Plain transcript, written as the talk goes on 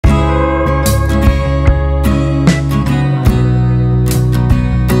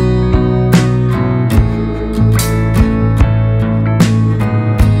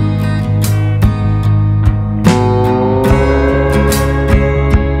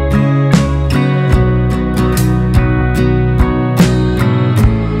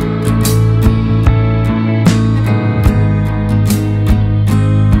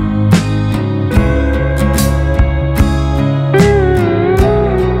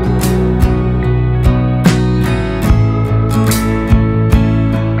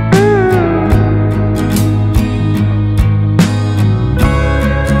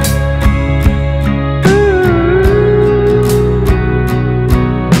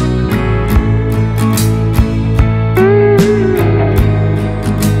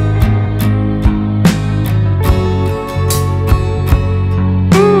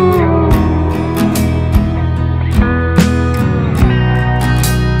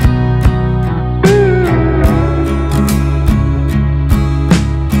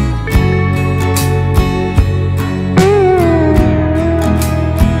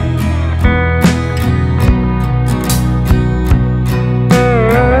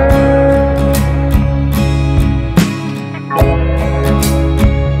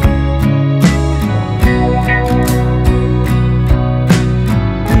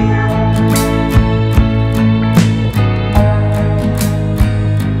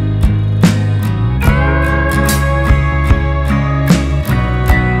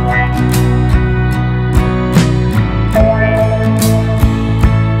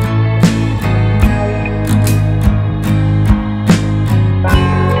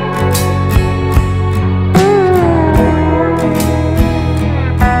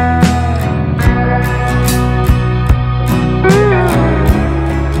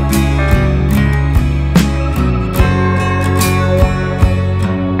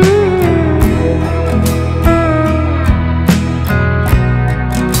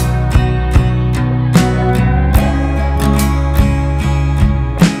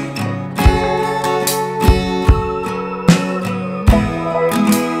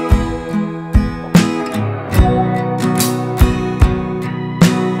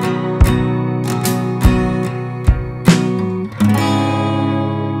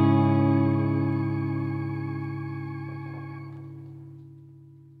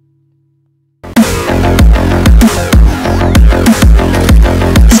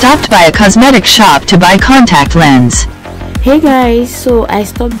stopped by a cosmetic shop to buy contact lens. Hey guys, so I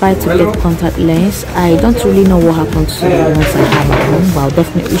stopped by to get contact lens. I don't really know what happened to the ones I have at home, but I'll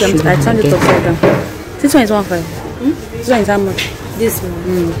definitely show you. I turned it upside down. This one is 1.5. This one is how much? This one.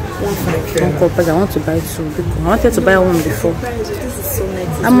 1.5. I want to buy two. I wanted to buy one before. This is so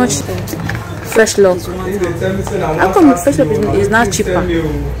nice. How much? Fresh Lock. How come Fresh Lock is now cheaper?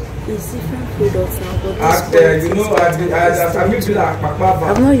 It's different products now, but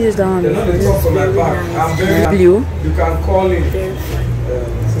I've not used that one. Blue. You can call it.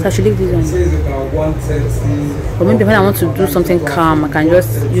 So I should leave this one. But maybe when I want to do something calm, I can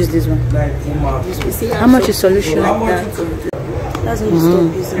just use this one. How much is solution? That's how you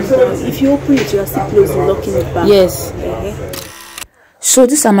stop using. If you open it, you are still closing, locking it back. Yes. So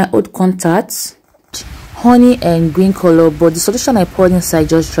these are my old contacts. Honey and green color, but the solution I poured inside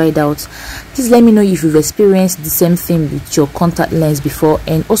just dried out. Please let me know if you've experienced the same thing with your contact lens before,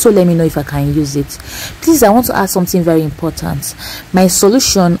 and also let me know if I can use it. Please, I want to add something very important. My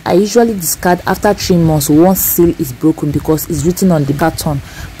solution I usually discard after 3 months once seal is broken because it's written on the carton.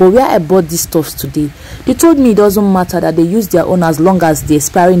 But where I bought these stuffs today, they told me it doesn't matter, that they use their own as long as the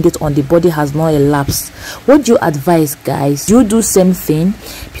expiring date on the body has not elapsed. What do you advise, guys? Do you do same thing?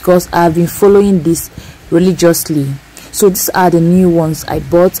 Because I've been following this religiously. So these are the new ones I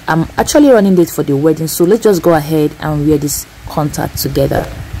bought. I'm actually running late for the wedding, so let's just go ahead and wear this contact together.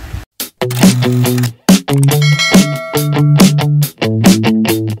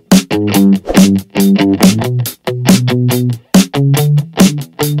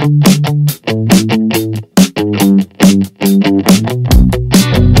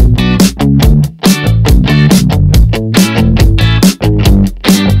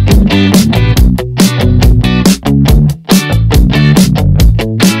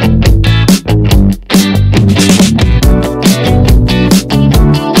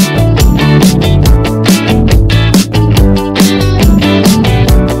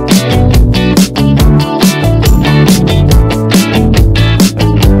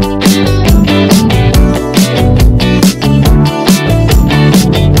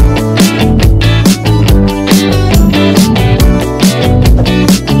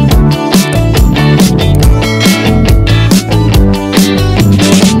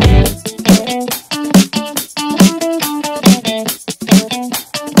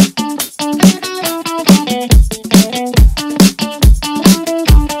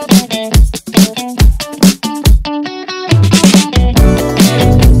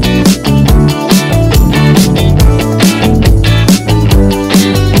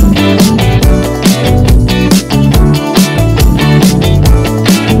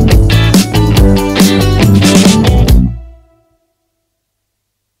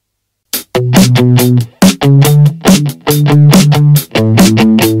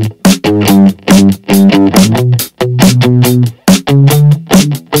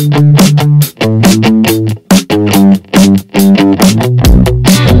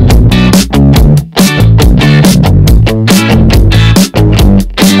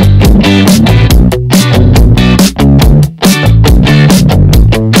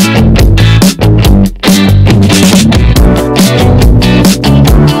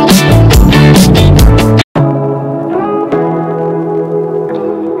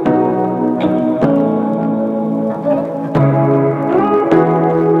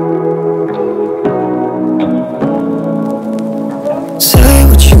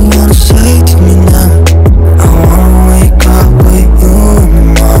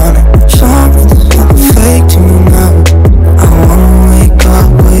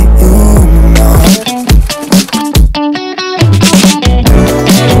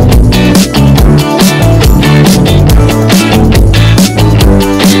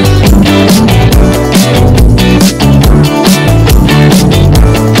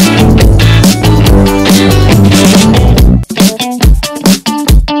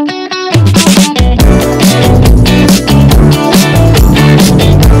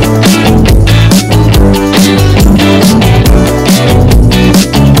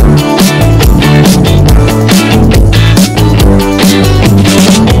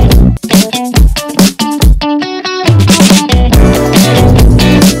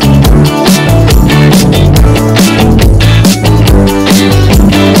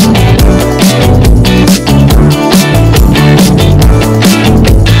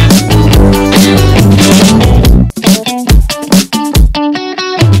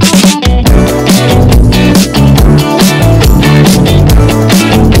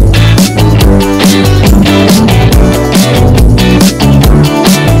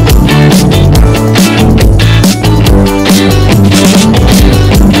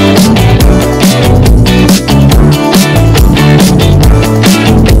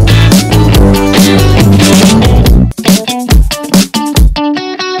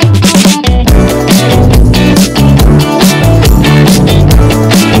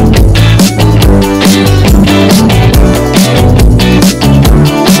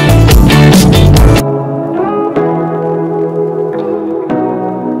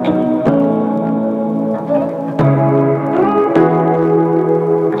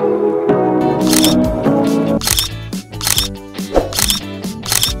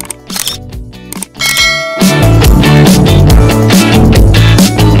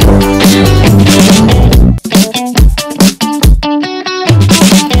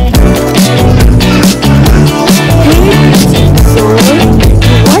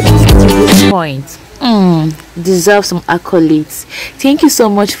 deserve some accolades. Thank you so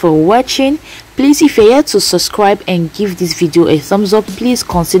much for watching. Please, if you're here to subscribe and give this video a thumbs up, please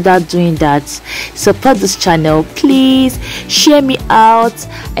consider doing that. Support this channel, please. Share me out.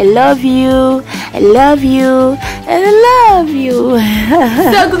 I love you, I love you, and I love you.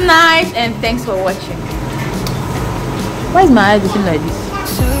 So good night and thanks for watching. Why is my eye looking like this?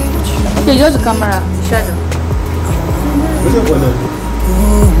 Okay, just the camera, shadow.